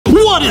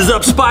What is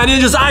up, Spy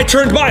Ninjas? I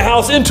turned my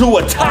house into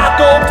a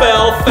Taco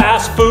Bell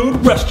fast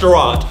food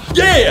restaurant.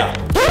 Yeah!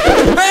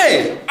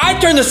 Hey, I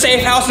turned the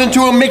safe house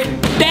into a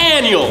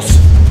McDaniel's.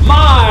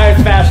 My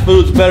fast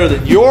food's better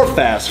than your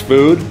fast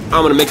food.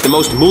 I'm gonna make the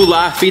most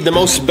moolah, feed the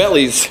most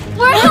bellies.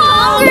 We're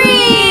hungry!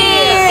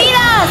 Feed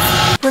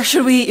us! Where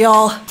should we eat,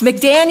 y'all?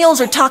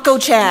 McDaniel's or Taco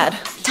Chad?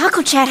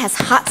 Taco Chad has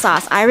hot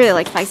sauce. I really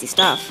like spicy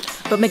stuff.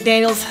 But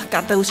McDaniel's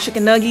got those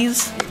chicken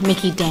nuggies.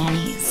 Mickey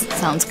Danny's.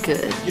 Sounds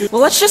good.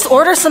 Well, let's just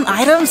order some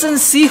items and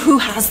see who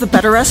has the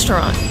better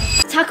restaurant.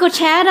 Taco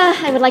Chad,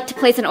 I would like to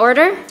place an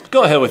order.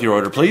 Go ahead with your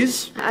order,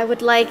 please. I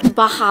would like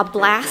Baja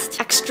Blast,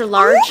 extra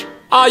large.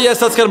 Ah, yes,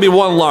 that's gonna be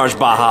one large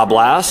Baja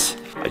Blast.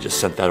 I just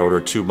sent that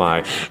order to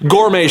my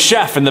gourmet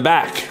chef in the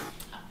back.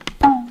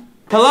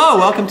 Hello,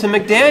 welcome to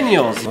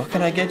McDaniel's. What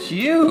can I get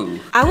you?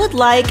 I would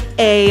like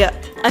a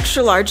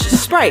extra large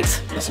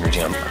Sprite. Listen,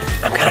 Regina,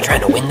 I'm kind of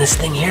trying to win this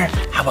thing here.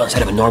 How about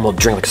instead of a normal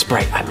drink like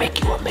Sprite, I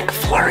make you a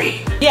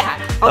McFlurry? Yeah,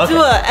 I'll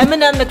do a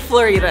M&M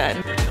McFlurry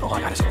then. All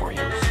I got is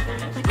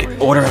Oreos. Okay,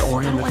 order an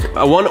Oreo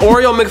McFlurry. One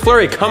Oreo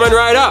McFlurry coming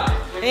right up.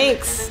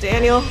 Thanks,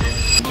 Daniel.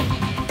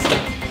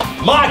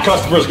 My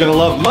customer's gonna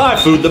love my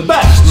food the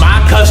best.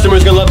 My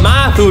customer's gonna love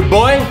my food,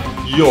 boy.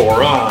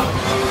 You're on.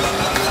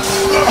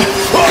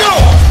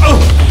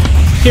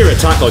 Here at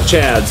Taco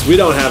Chad's, we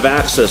don't have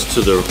access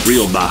to the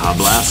real Baja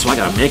Blast, so I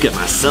gotta make it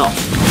myself.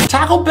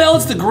 Taco Bell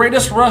is the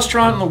greatest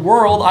restaurant in the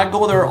world. I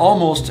go there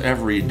almost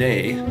every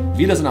day.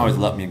 V doesn't always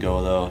let me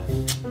go, though.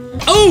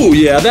 Oh,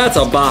 yeah, that's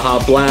a Baja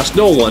Blast.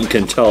 No one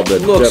can tell the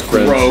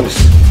difference. Gross.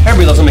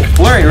 Everybody loves a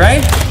McFlurry,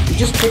 right? You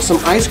just put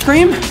some ice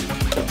cream.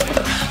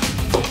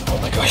 Oh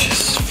my gosh,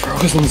 it's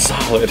frozen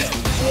solid.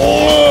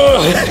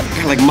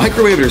 Oh, like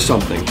microwave it or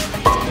something.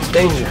 It's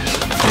dangerous.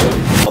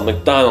 Well,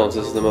 McDonald's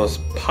is the most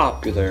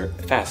popular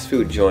fast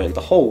food joint in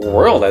the whole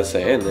world, I'd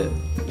say, isn't it?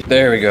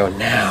 There we go,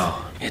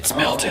 now it's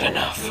melted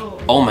enough.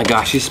 Oh my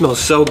gosh, he smells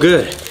so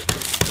good.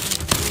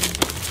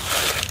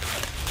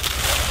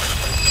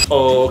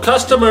 Oh,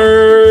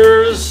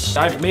 customers!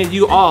 I've made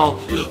you all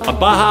a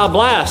Baja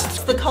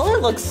Blast. The color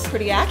looks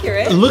pretty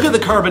accurate. Look at the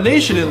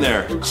carbonation in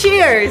there.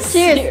 Cheers!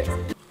 Cheers.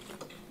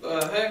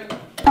 Heck?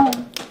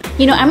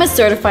 You know, I'm a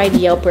certified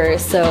Yelper,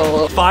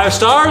 so 5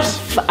 stars?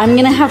 I'm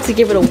gonna have to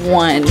give it a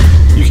 1.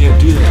 You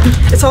can't do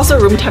that. It's also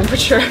room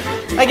temperature.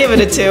 I give it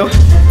a 2.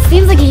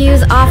 Seems like you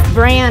use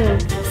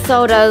off-brand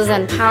sodas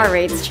and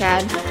Powerades,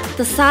 Chad.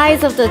 The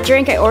size of the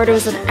drink I ordered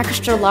was an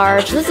extra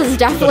large. This is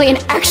definitely an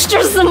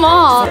extra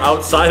small.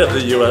 Outside of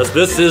the US,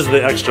 this is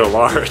the extra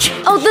large.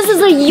 Oh, this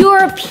is a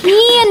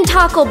European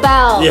Taco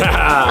Bell. Yeah.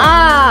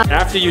 Ah.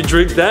 After you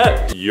drink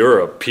that,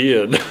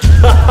 European.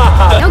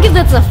 I'll give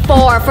this a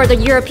 4 for the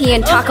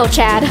European Taco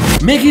Chad.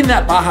 Making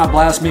that Baja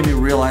Blast made me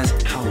realize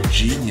how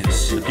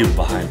genius the people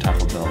behind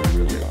Taco Bell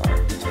really are.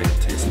 To make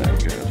it taste that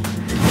good.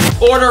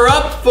 Order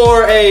up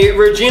for a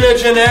Regina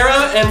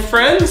Genera and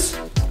friends.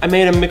 I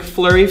made a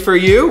McFlurry for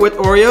you with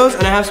Oreos,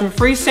 and I have some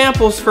free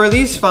samples for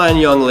these fine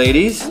young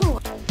ladies.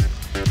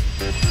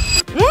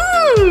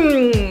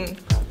 Mmm!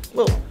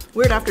 Little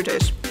weird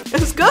aftertaste.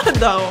 It's good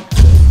though.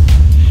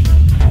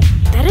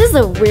 That is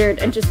a weird,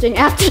 interesting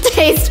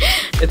aftertaste.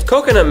 It's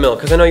coconut milk,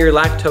 because I know you're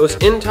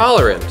lactose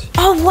intolerant.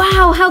 Oh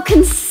wow, how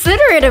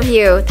considerate of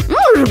you. It's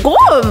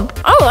good.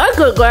 I like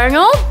it,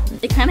 Daniel.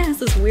 It kind of has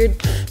this weird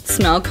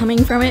smell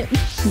coming from it.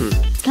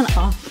 It's kind of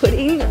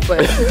off-putting, but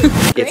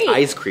It's great.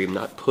 ice cream,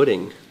 not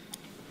pudding.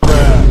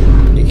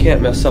 You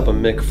can't mess up a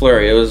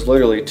McFlurry. It was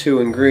literally 2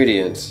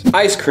 ingredients.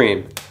 Ice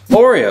cream,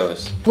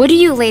 Oreos. What do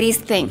you ladies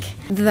think?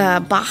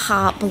 The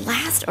Baja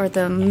Blast or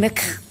the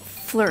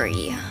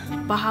McFlurry?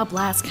 Baja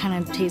Blast kind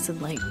of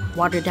tasted like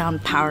watered down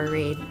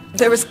Powerade.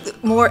 There was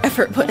more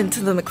effort put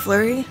into the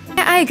McFlurry.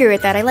 Yeah, I agree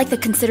with that. I like the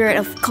considerate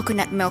of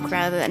coconut milk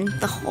rather than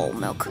the whole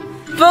milk.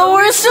 But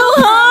we're still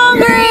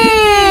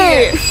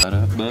hungry!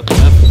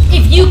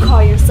 If you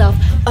call yourself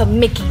a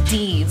Mickey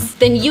D's,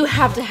 then you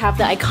have to have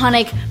the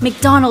iconic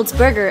McDonald's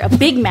burger, a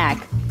Big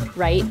Mac,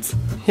 right?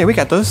 Yeah, we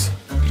got those.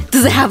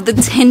 Does it have the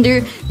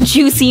tender,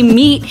 juicy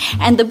meat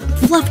and the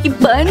fluffy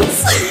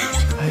buns?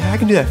 I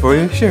can do that for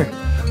you, sure.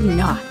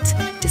 Not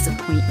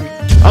disappointment.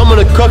 I'm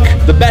gonna cook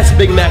the best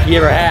Big Mac you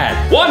ever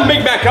had. 1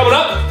 Big Mac coming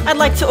up. I'd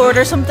like to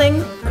order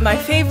something. My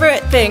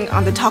favorite thing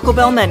on the Taco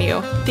Bell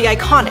menu, the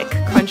iconic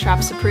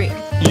Crunchwrap Supreme.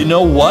 You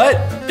know what?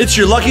 It's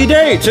your lucky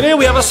day. Today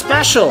we have a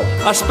special.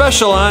 A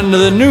special on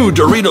the new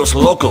Doritos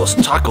Locos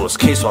Tacos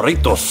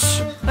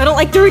Quesoritos. I don't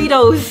like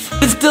Doritos.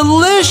 It's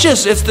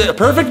delicious. It's the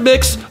perfect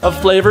mix of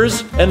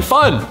flavors and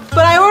fun.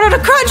 But I ordered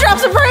a Crunchwrap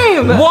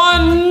Supreme!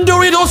 1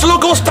 Doritos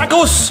Locos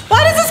Tacos.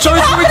 Why does this keep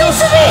happening to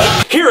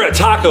me? Here at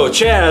Taco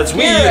Chad's,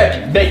 we... Here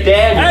at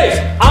McDaniel's.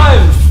 Hey,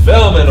 I'm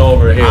filming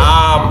over here.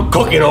 I'm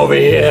cooking over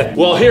here.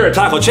 Well, here at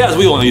Taco Chad's,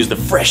 we want to use the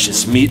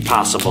freshest meat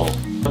possible.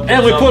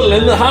 And we put it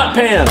in the hot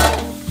pan.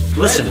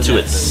 Listen to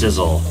it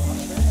sizzle.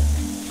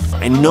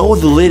 I know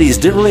the ladies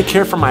didn't really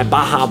care for my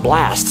Baja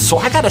Blast, so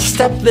I gotta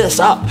step this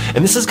up.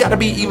 And this has gotta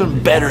be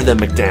even better than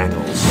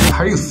McDaniel's.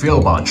 How do you feel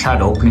about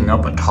Chad opening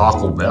up a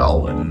Taco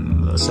Bell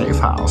in the safe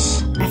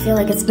house. I feel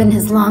like it's been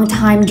his long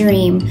time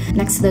dream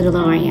next to the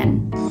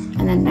DeLorean,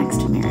 and then next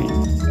to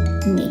marrying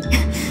me.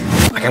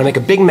 I gotta make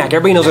a Big Mac.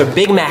 Everybody knows what a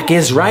Big Mac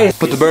is, right?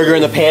 Put the burger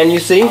in the pan, you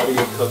see?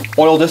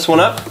 Oil this one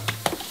up.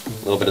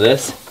 A little bit of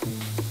this.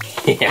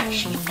 Yeah.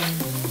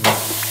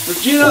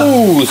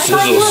 Ooh,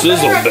 sizzle,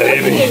 sizzle,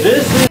 baby.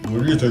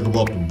 What do you think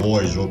about the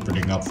boys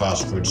opening up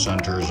fast food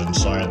centers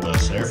inside the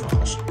safe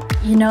house?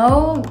 You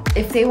know,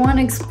 if they want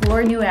to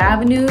explore new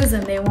avenues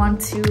and they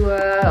want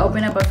to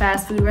open up a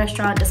fast food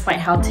restaurant, despite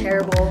how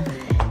terrible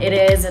it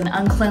is and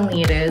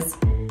uncleanly it is,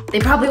 they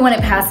probably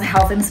wouldn't pass the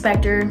health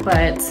inspector,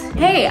 but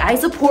hey, I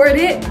support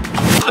it.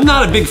 I'm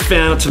not a big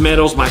fan of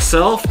tomatoes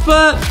myself,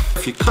 but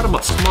if you cut them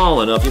up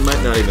small enough, you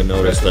might not even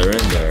notice they're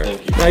in there.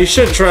 Now you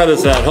shouldn't try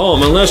this at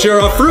home unless you're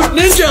a fruit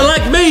ninja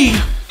like me.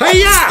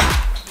 Hey, yeah!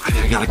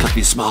 I gotta cut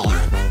these smaller.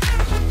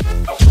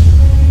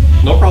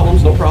 No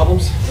problems, no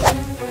problems.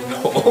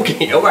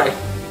 Okay, all right.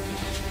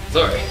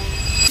 Sorry.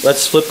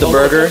 Let's flip the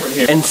burger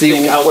and see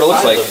what it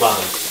looks like.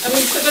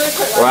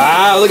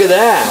 Wow, look at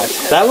that.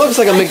 That looks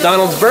like a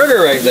McDonald's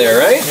burger right there,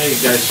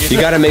 right? You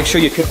gotta make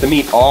sure you cook the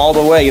meat all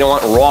the way. You don't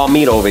want raw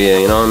meat over here,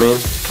 you know what I mean?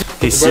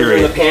 Hey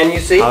Siri, in the pan, you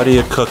see? how do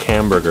you cook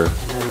hamburger?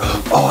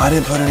 Oh, I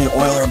didn't put any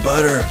oil or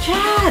butter.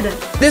 Chad!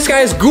 This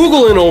guy's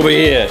Googling over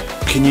here.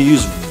 Can you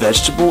use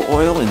vegetable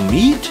oil in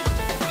meat?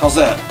 How's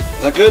that?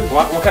 Is that good?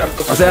 What kind of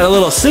Is that a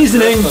little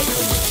seasoning?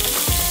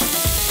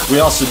 We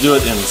also do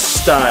it in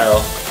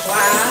style.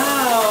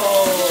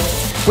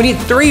 We need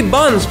 3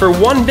 buns for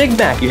 1 Big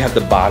Mac. You have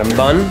the bottom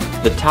bun,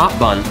 the top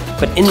bun,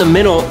 but in the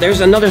middle, there's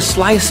another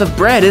slice of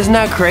bread. Isn't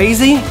that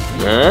crazy?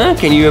 Huh?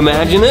 Can you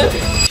imagine it?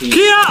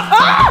 Kia!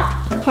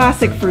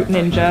 Classic fruit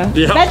ninja.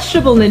 Yeah.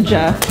 Vegetable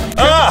ninja.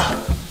 Ah!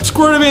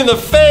 Squirted me in the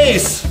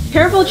face!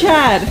 Careful,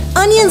 Chad.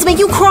 Onions make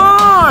you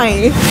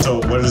cry.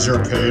 So what is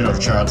your opinion of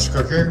Chad's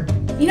cooking?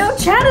 You know,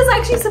 Chad is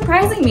actually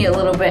surprising me a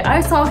little bit.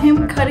 I saw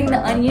him cutting the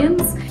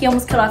onions. He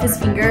almost cut off his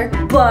finger,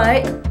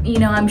 but, you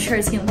know, I'm sure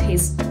it's gonna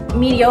taste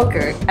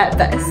mediocre at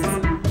best.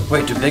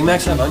 Wait, do Big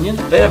Macs have onion?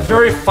 They have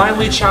very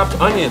finely chopped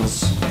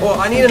onions. Well,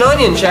 I need an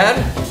onion,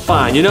 Chad.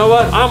 Fine, you know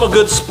what? I'm a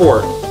good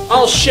sport.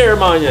 I'll share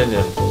my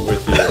onion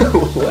with you.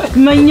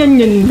 My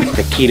onion.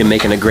 The key to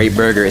making a great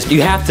burger is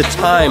you have to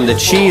time the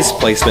cheese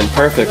placement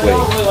perfectly.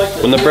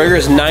 When the burger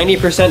is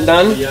 90%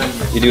 done,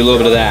 you do a little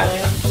bit of that.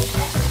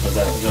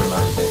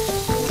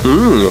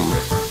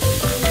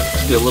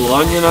 Get a little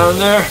onion on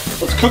there.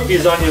 Let's cook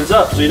these onions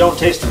up so you don't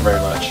taste them very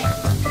much.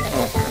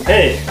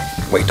 Hey,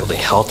 Wait till the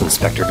health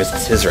inspector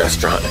visits his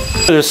restaurant.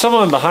 there's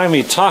someone behind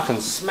me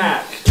talking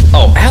smack.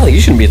 Oh, Allie, you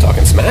shouldn't be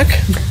talking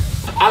smack.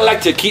 I like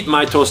to keep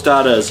my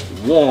tostadas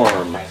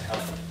warm.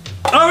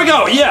 There we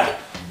go, yeah.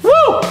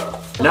 Woo!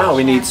 Now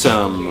we need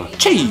some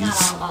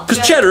cheese, because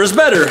cheddar is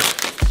better.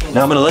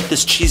 Now I'm gonna let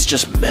this cheese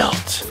just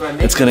melt.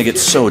 It's gonna get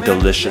so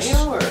delicious.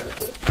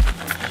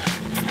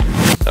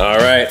 All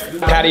right,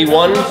 patty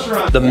 1,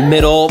 the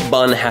middle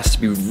bun has to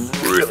be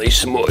really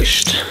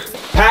smushed.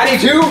 Patty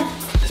 2,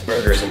 this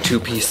burger is in 2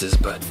 pieces,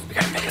 but we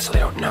gotta make it so they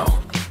don't know.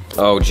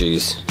 Oh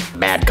geez,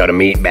 bad cut of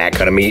meat,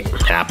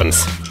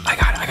 happens. I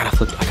gotta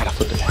flip the pan.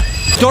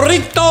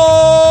 Doritos!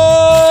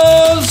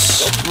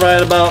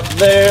 Right about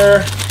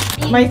there.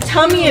 My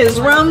tummy is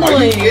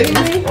rumbling.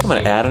 I'm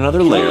gonna add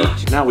another layer.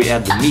 Now we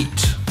add the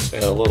meat.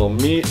 Add a little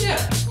meat. Yeah.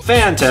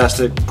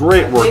 Fantastic,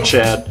 great work,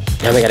 Chad.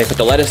 Now we gotta put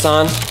the lettuce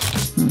on.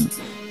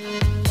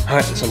 All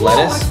right, some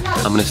lettuce.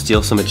 I'm gonna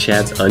steal some of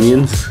Chad's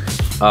onions.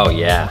 Oh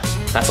yeah,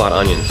 that's a lot of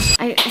onions.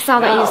 I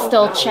saw that you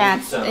stole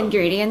Chad's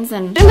ingredients,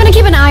 and I'm gonna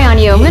keep an eye on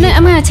you.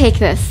 I'm gonna take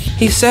this.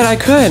 He said I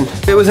could.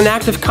 It was an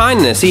act of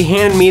kindness. He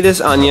handed me this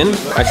onion.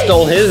 I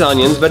stole his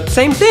onions, but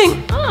same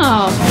thing.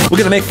 Oh. We're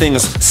gonna make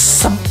things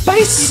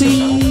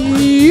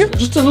spicy.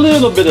 Just a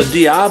little bit of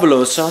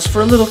Diablo sauce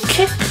for a little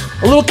kick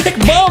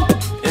bump,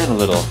 and a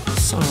little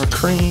sour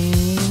cream.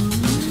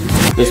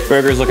 This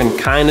burger's looking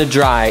kinda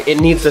dry. It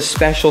needs a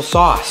special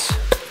sauce.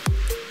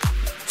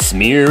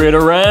 Smear it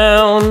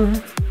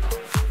around.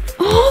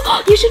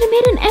 Oh, you should have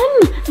made an M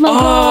logo.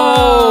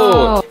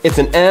 Oh, it's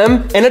an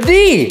M and a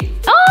D.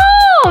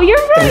 Oh,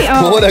 you're right.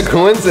 Oh. What a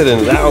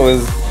coincidence. That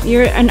was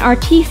You're an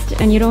artiste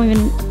and you don't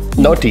even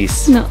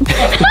notice. know.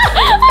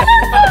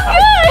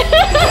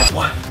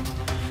 1,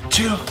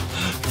 2,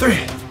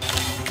 3.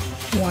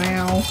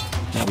 Wow.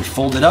 Now we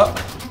fold it up.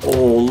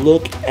 Oh,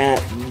 look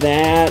at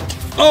that.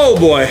 Oh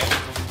boy,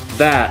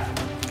 that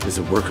is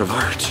a work of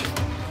art.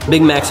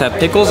 Big Macs have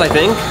pickles, I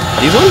think.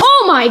 These ones?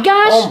 Oh my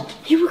gosh!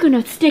 You were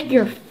gonna stick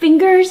your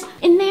fingers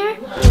in there?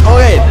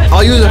 Okay,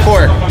 I'll use a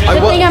fork.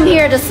 Good thing I'm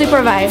here to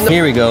supervise.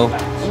 Here we go.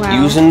 Wow.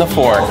 Using the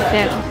fork.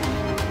 Yeah.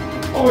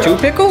 2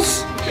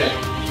 pickles?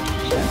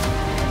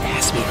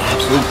 Has to be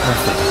absolutely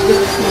perfect.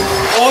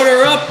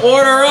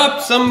 Order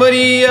up.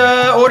 Somebody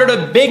ordered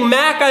a Big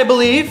Mac, I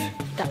believe.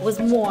 That was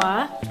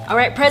moi. All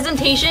right,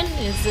 presentation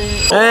is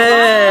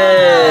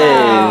Hey!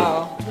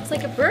 Wow. Looks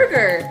like a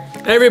burger.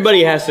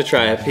 Everybody has to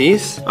try a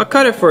piece. I'll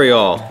cut it for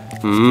y'all.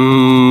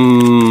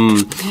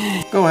 Mmm.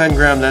 Go ahead and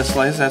grab that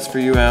slice. That's for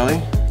you,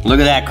 Allie. Look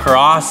at that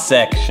cross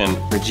section.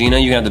 Regina,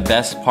 you have the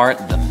best part,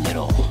 the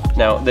middle.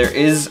 Now, there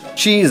is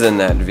cheese in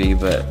that V,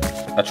 but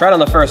I tried on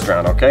the first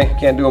round, okay?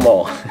 Can't do them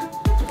all.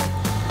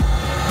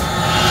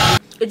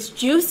 It's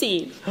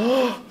juicy. Is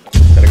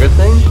that a good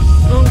thing?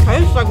 It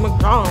tastes like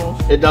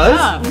McDonald's. It does?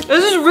 Yeah.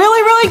 This is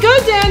really, really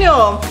good,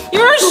 Daniel.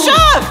 You're a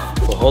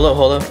chef. Well,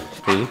 hold on.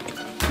 V,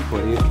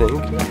 what do you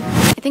think?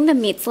 I think the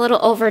meat's a little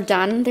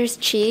overdone. There's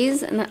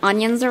cheese and the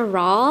onions are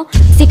raw.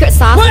 Secret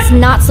sauce is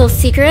not so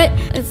secret.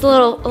 It's a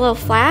little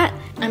flat.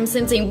 I'm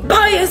sensing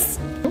bias.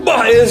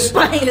 Bias!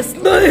 Bias.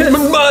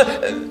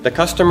 The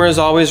customer is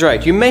always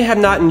right. You may have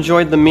not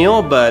enjoyed the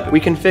meal, but we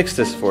can fix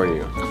this for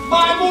you.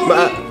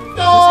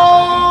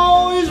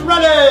 Is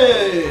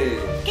ready!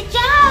 Good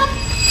job.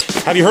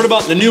 Have you heard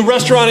about the new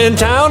restaurant in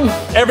town?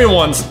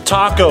 Everyone's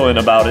tacoing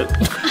about it.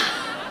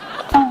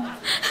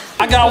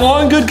 I got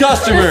one good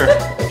customer.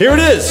 Here it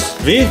is.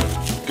 V,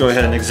 go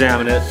ahead and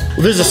examine it.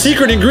 Well, there's a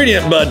secret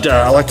ingredient, but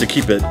I like to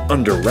keep it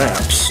under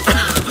wraps.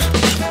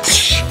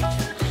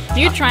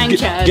 You're trying,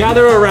 Chad.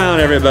 Gather around,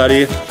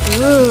 everybody.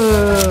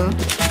 Ooh.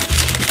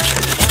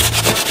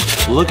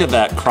 Look at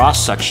that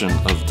cross-section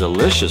of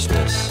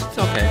deliciousness. It's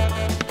okay.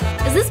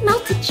 Is this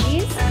melted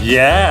cheese?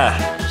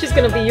 Yeah. She's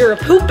gonna be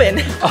Europe pooping.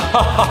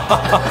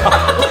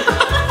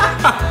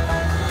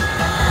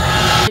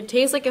 It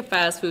tastes like a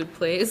fast food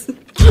place.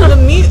 The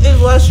meat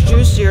is less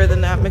juicier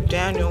than that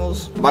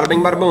McDaniel's. Bada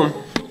bing, bada boom.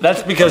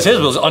 That's because his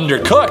was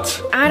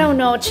undercooked. I don't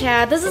know,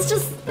 Chad. This is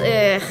just,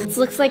 it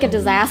looks like a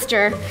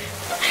disaster.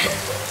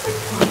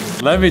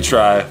 Let me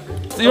try.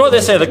 You know what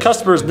they say, the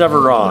customer's never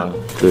wrong.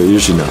 They're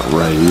usually not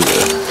right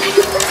either.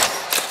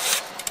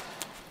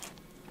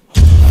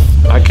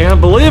 I can't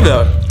believe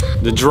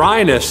it. The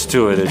dryness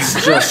to it,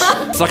 it's just,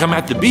 it's like I'm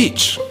at the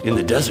beach in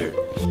the desert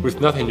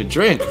with nothing to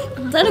drink.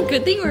 Is that a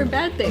good thing or a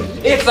bad thing?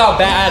 It's a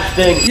bad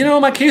thing. You know,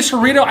 my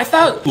quesarito, I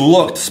thought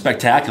looked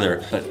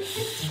spectacular, but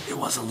it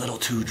was a little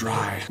too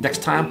dry.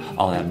 Next time,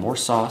 I'll add more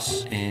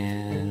sauce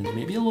and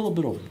maybe a little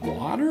bit of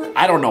water.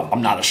 I don't know,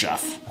 I'm not a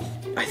chef.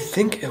 I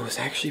think it was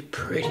actually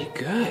pretty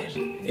good.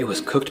 It was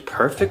cooked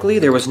perfectly.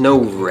 There was no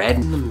red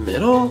in the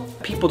middle.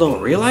 People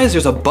don't realize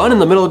there's a bun in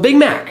the middle of Big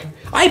Mac.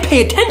 I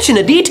pay attention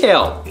to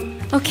detail.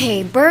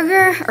 Okay,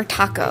 burger or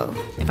taco?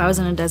 If I was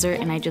in a desert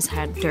and I just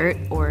had dirt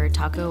or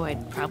taco,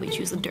 I'd probably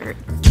choose the dirt.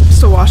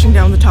 Still washing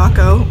down the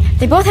taco.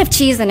 They both have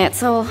cheese in it,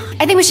 so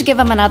I think we should give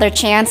them another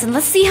chance and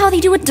let's see how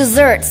they do with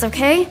desserts,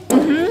 okay?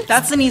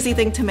 That's an easy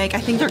thing to make.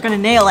 I think they're gonna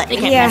nail it. They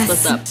can't Yes.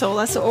 mess this up. So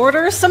let's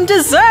order some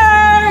dessert.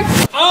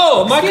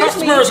 Oh, my Excuse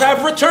customers me.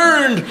 have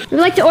returned. We'd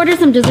like to order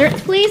some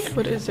desserts, please.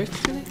 What desserts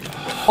do they?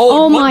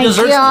 Oh what my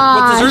desserts, gosh.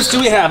 What desserts do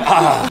we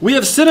have? We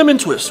have cinnamon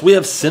twists. We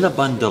have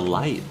Cinnabon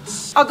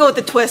Delights. I'll go with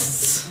the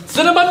twists.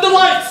 Cinnamon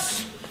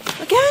Delights!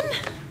 Again?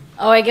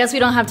 Oh, I guess we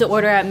don't have to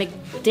order at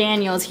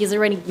McDaniel's. He's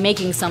already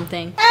making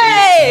something.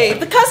 Hey,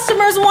 the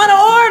customers want to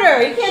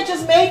order. You can't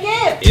just make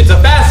it. It's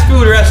a fast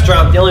food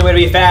restaurant. The only way to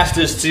be fast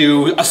is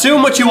to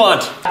assume what you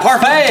want.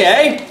 Parfait,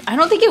 eh? I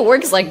don't think it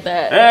works like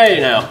that. Hey,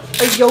 now.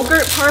 A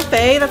yogurt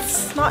parfait?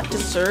 That's not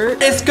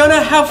dessert. It's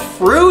gonna have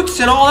fruits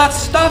and all that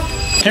stuff.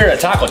 Here at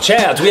Taco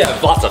Chad's, we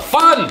have lots of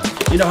fun.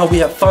 You know how we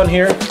have fun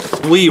here?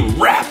 We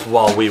rap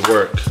while we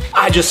work.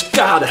 I just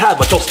gotta have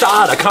a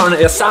tostada, carne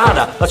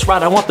asada. That's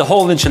right, I want the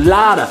whole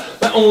enchilada.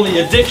 My only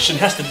addiction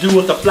has to do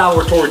with the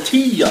flour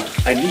tortilla.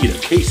 I need a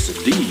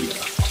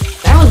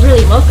quesadilla. That was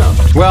really loco.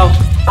 Well,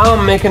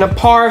 I'm making a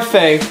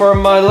parfait for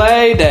my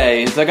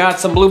ladies. I got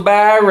some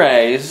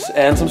blueberries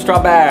and some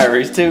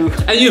strawberries too.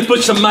 And you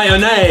put some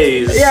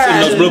mayonnaise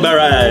in those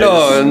blueberries.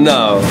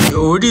 No.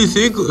 What do you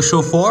think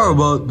so far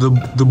about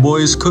the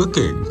boys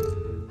cooking?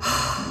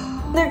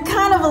 They're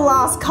kind of a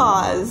lost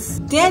cause.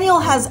 Daniel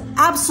has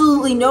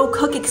absolutely no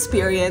cook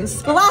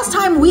experience. The last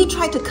time we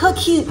tried to cook,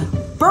 he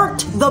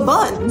burnt the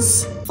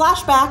buns.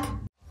 Flashback.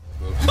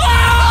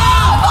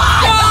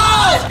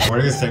 What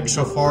do you think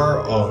so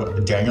far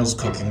of Daniel's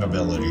cooking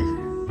ability?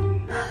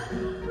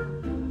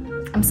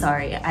 I'm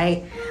sorry.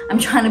 I'm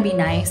trying to be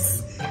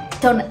nice.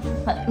 Don't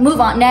move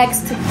on.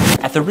 Next.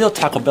 At the real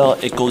Taco Bell,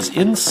 it goes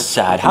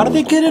inside. How do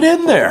they get it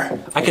in there?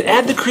 I could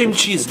add the cream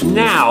cheese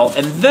now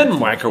and then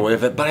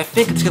microwave it, but I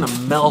think it's gonna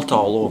melt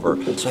all over.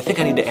 So I think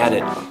I need to add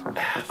it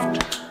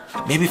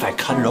after. Maybe if I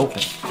cut it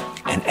open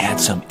and add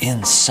some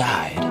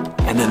inside,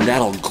 and then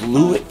that'll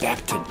glue it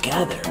back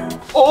together.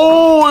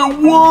 Oh, it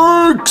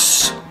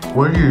works!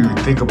 What do you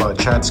think about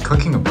Chad's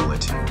cooking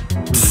ability?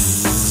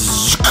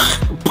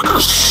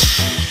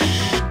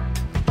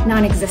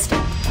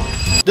 Non-existent.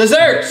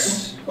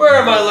 Desserts! Where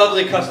are my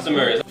lovely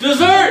customers?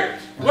 Dessert!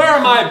 Where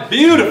are my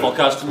beautiful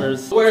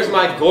customers? Where's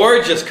my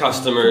gorgeous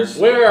customers?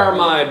 Where are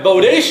my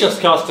bodacious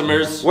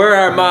customers? Where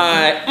are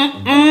my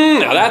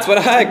now that's what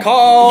I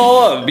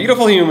call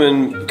beautiful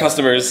human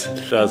customers.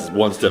 That's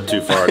one step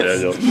too far,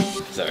 Daniel.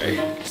 Sorry.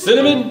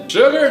 Cinnamon,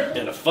 sugar,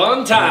 and a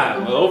fun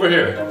time. Well, over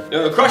here.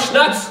 Crushed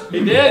nuts?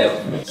 Hey,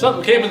 Daniel,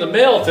 something came in the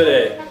mail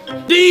today.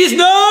 These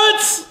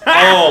nuts!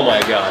 Oh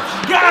my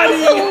gosh. Got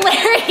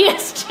it!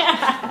 Hilarious,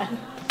 Chad.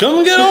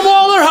 Come get them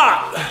while they're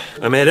hot.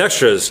 I made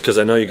extras because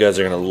I know you guys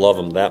are gonna love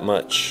them that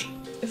much.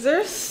 Is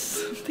there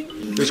something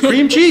There's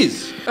cream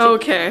cheese.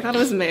 Okay, that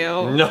was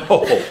mayo.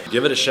 No.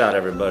 Give it a shot,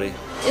 everybody.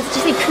 It's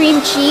just like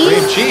cream cheese.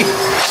 Cream cheese.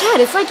 Chad,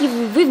 it's like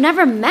we've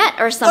never met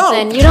or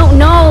something. You don't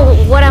know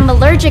what I'm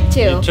allergic to.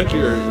 You took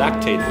your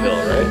lactate pill,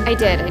 right? I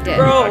did.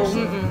 Bro,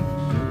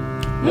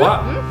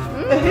 What?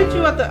 it hit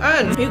you at the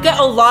end. You get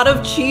a lot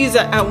of cheese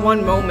at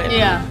one moment.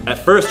 Yeah. At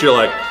first you're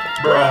like,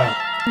 bruh.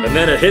 And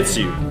then it hits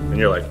you. And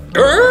you're like,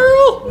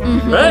 girl!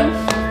 Right?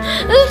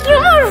 It's too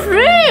much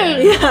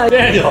cheese. Yeah.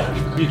 Daniel,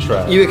 you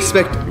try it. You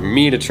expect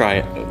me to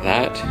try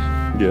that?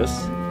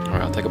 Yes. All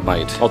right, I'll take a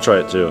bite. I'll try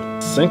it too.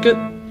 Sink it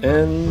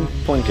and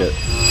plink it.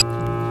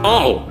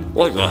 Oh,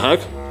 what the heck?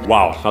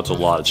 Wow, that's a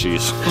lot of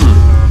cheese.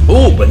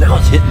 Oh, but now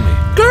it's hitting me.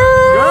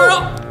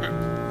 Girl!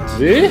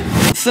 See?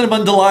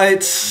 Cinnamon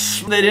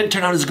Delights, they didn't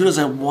turn out as good as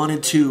I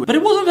wanted to, but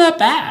it wasn't that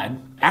bad.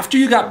 After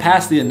you got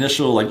past the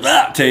initial like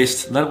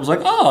taste, then it was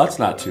like, oh, that's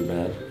not too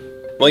bad.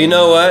 Well, you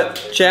know what?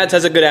 Chad's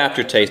has a good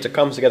aftertaste. It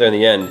comes together in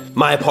the end.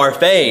 My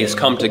parfaits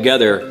come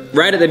together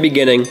right at the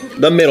beginning,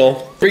 the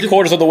middle,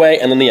 3/4 of the way,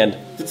 and then the end.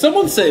 Did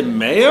someone say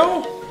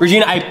mayo?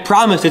 Regina, I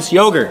promise it's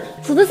yogurt.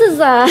 So this is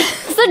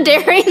is there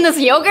dairy in this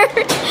yogurt?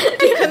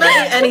 You cannot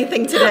eat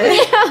anything today.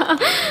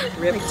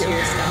 Rip to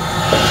your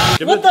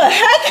stomach. What the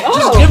heck?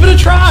 Just give it a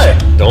try.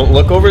 Don't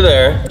look over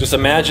there. Just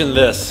imagine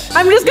this.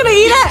 I'm just gonna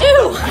eat it.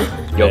 Ew.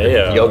 Yogurt.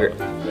 Yeah. Yogurt.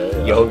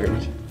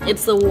 Yogurt.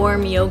 It's the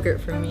warm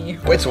yogurt for me.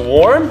 It's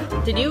warm?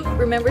 Did you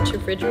remember to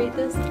refrigerate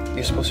this?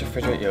 You're supposed to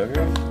refrigerate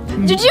yogurt?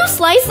 Did you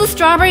slice the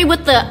strawberry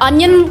with the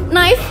onion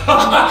knife?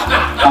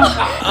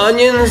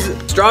 Onions,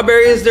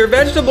 strawberries, they're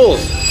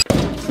vegetables.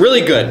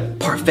 Really good.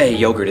 Parfait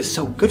yogurt is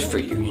so good for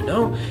you, you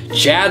know?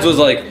 Chad's was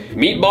like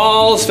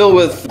meatballs filled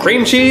with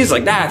cream cheese.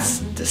 Like,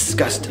 that's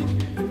disgusting.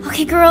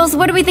 Okay, girls,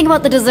 what do we think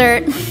about the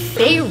dessert?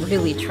 They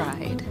really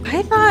tried.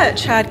 I thought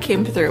Chad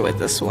came through with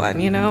this one,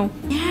 you know?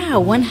 Yeah,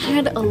 one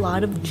had a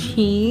lot of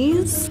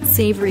cheese,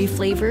 savory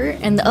flavor,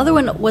 and the other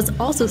one was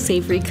also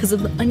savory because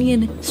of the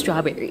onion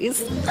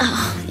strawberries.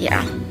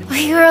 Yeah.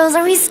 Okay, girls,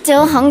 are we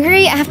still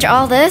hungry after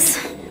all this?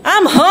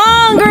 I'm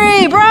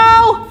hungry,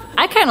 bro!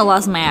 I kind of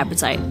lost my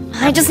appetite.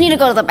 I just need to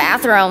go to the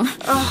bathroom.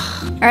 All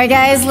right,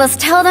 guys, let's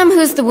tell them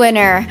who's the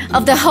winner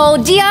of the whole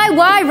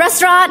DIY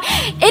restaurant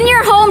in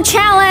your home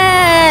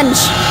challenge.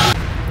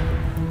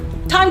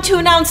 Time to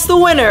announce the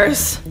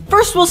winners.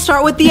 First, we'll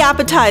start with the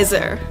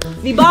appetizer.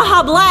 The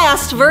Baja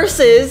Blast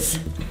versus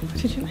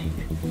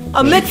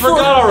a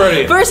forgot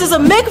already. versus a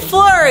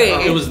McFlurry.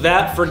 It was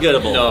that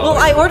forgettable. No. Well,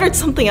 I ordered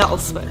something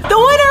else, but the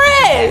winner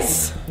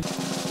is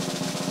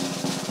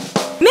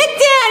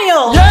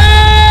McDaniel. Yeah!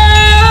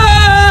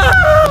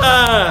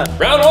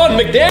 Round one,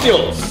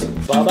 McDaniel's.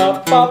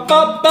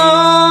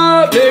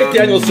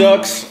 McDaniel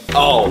sucks.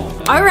 Oh.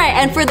 All right,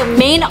 and for the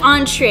main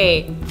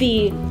entree,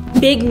 the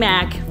Big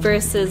Mac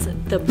versus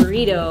the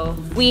burrito,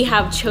 we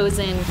have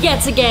chosen,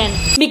 yet again,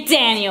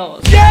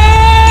 McDaniel's.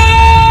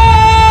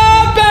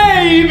 Yeah,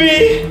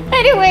 baby!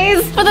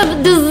 Anyways, for the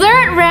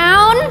dessert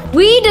round,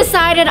 we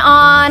decided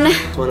on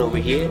This one over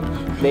here,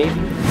 maybe?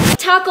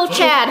 Taco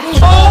Chad. Oh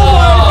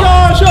my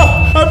gosh!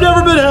 Oh, I've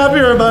never been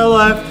happier in my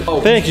life.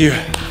 Oh. Thank you.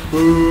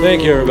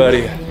 Thank you,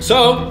 everybody.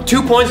 So,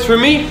 2 points for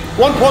me,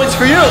 1 point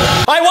for you.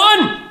 I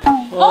won!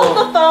 Hold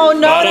the phone.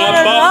 No.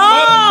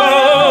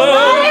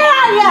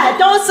 Yeah,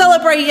 don't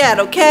celebrate yet,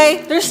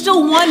 okay? There's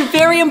still one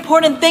very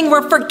important thing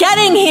we're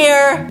forgetting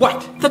here.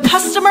 What? The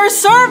customer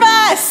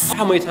service.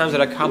 How many times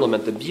did I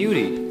compliment the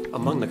beauty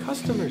among the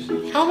customers?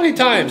 How many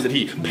times did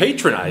he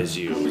patronize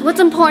you? What's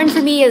important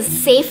for me is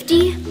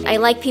safety. I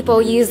like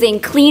people using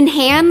clean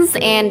hands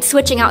and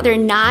switching out their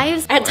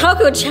knives. At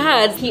Taco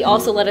Chad's, he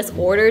also let us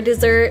order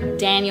dessert.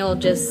 Daniel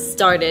just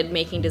started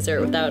making dessert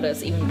without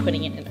us even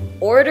putting it in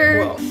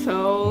order. Whoa.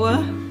 So,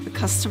 the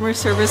customer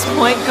service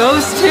point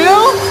goes to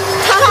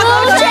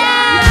Taco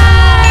Chad!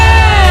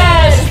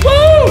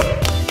 Woo!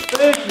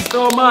 Thank you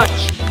so much.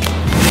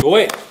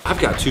 Wait, I've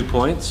got 2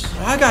 points.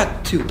 I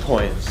got 2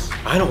 points.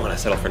 I don't want to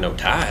settle for no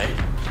tie.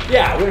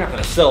 Yeah, we're not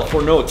gonna sell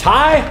for no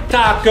tie.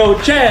 Taco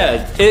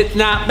Chad, it's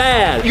not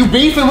bad. You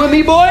beefing with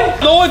me, boy?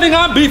 The only thing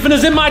I'm beefing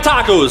is in my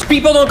tacos.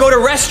 People don't go to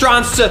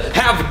restaurants to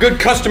have good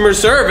customer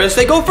service.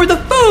 They go for the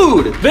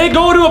food. They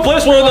go to a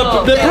place where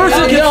the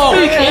person can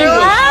speak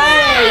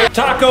English.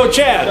 Taco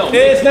Chad,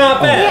 it's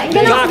not bad.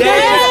 Taco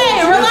Chad.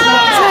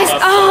 Guys,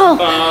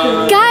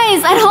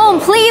 guys at home,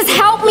 please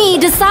help me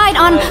decide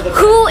on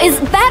who is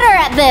better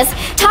at this.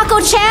 Taco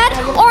Chad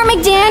or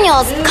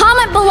McDaniel's?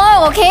 Comment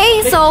below,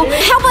 okay? So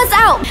help us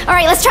out. All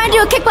right, let's try to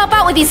do a kick pop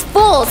out with these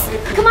fools.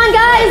 Come on,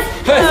 guys.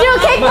 Let's do a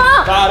kick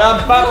pop.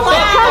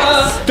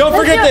 Don't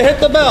forget to hit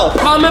the bell.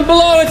 Comment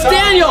below. It's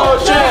Daniel.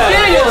 Chad.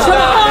 Daniel.